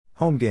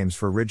Home games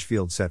for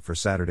Ridgefield set for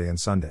Saturday and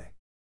Sunday.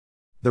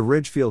 The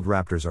Ridgefield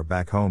Raptors are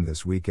back home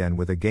this weekend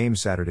with a game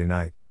Saturday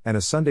night, and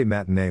a Sunday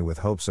matinee with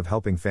hopes of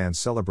helping fans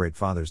celebrate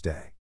Father's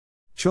Day.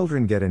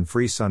 Children get in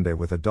free Sunday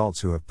with adults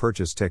who have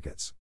purchased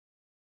tickets.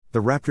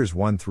 The Raptors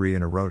won 3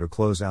 in a row to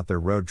close out their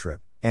road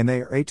trip, and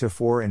they are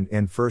 8-4 and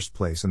in first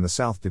place in the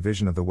South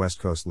Division of the West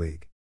Coast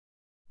League.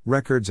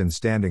 Records and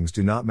standings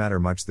do not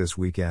matter much this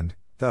weekend,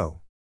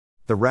 though.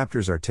 The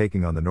Raptors are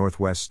taking on the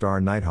Northwest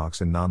Star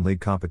Nighthawks in non-league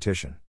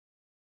competition.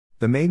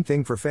 The main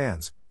thing for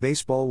fans,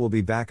 baseball will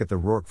be back at the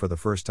Rourke for the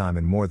first time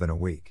in more than a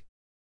week.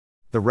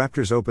 The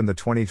Raptors opened the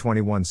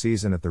 2021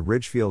 season at the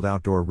Ridgefield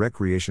Outdoor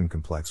Recreation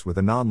Complex with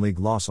a non-league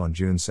loss on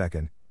June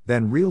 2,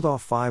 then reeled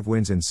off 5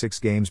 wins in 6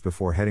 games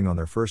before heading on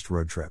their first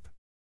road trip.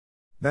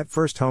 That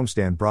first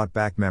homestand brought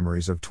back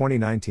memories of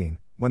 2019,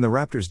 when the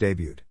Raptors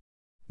debuted.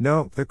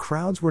 No, the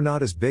crowds were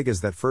not as big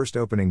as that first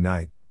opening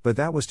night, but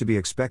that was to be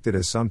expected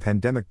as some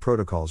pandemic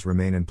protocols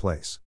remain in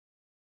place.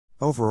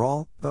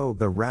 Overall, though,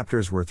 the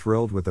Raptors were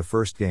thrilled with the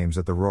first games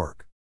at the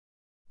Rourke.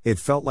 It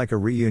felt like a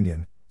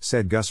reunion,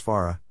 said Gus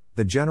Farah,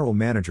 the general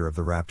manager of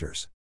the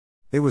Raptors.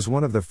 It was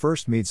one of the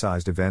first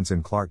meat-sized events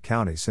in Clark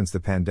County since the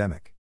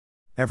pandemic.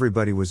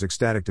 Everybody was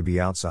ecstatic to be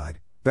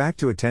outside, back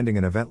to attending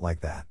an event like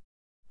that.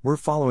 We're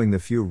following the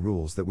few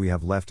rules that we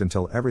have left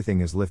until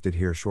everything is lifted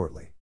here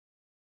shortly.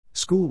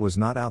 School was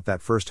not out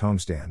that first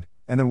homestand,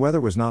 and the weather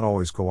was not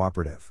always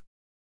cooperative.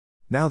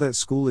 Now that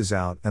school is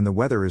out and the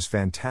weather is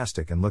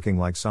fantastic and looking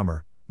like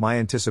summer, my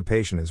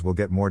anticipation is we'll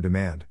get more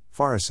demand,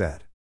 Farah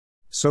said.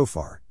 So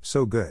far,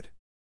 so good.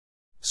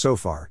 So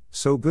far,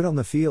 so good on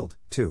the field,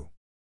 too.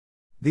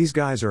 These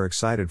guys are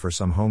excited for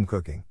some home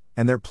cooking,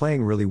 and they're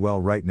playing really well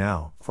right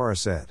now, Farah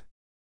said.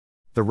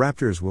 The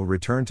Raptors will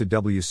return to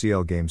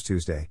WCL games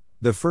Tuesday,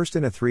 the first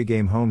in a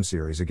 3-game home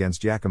series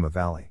against Yakima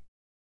Valley.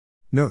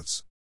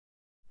 Notes.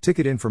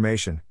 Ticket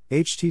information,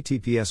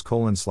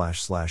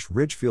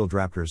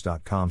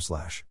 https://ridgefieldraptors.com/.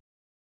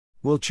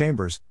 Will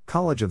Chambers,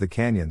 College of the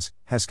Canyons,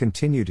 has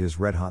continued his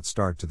red-hot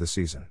start to the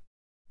season.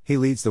 He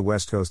leads the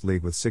West Coast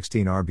League with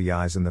 16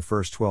 RBIs in the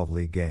first 12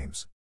 league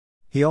games.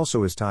 He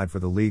also is tied for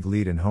the league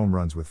lead in home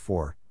runs with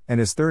 4, and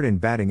is third in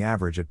batting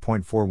average at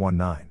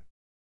 .419.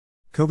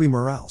 Kobe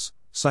Morales,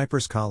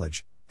 Cypress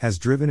College, has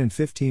driven in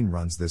 15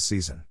 runs this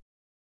season.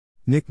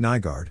 Nick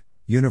Nygaard,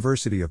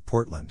 University of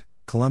Portland,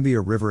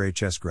 Columbia River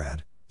HS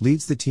grad,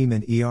 leads the team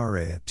in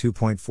ERA at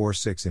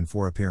 2.46 in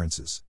 4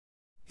 appearances.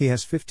 He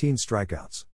has 15 strikeouts.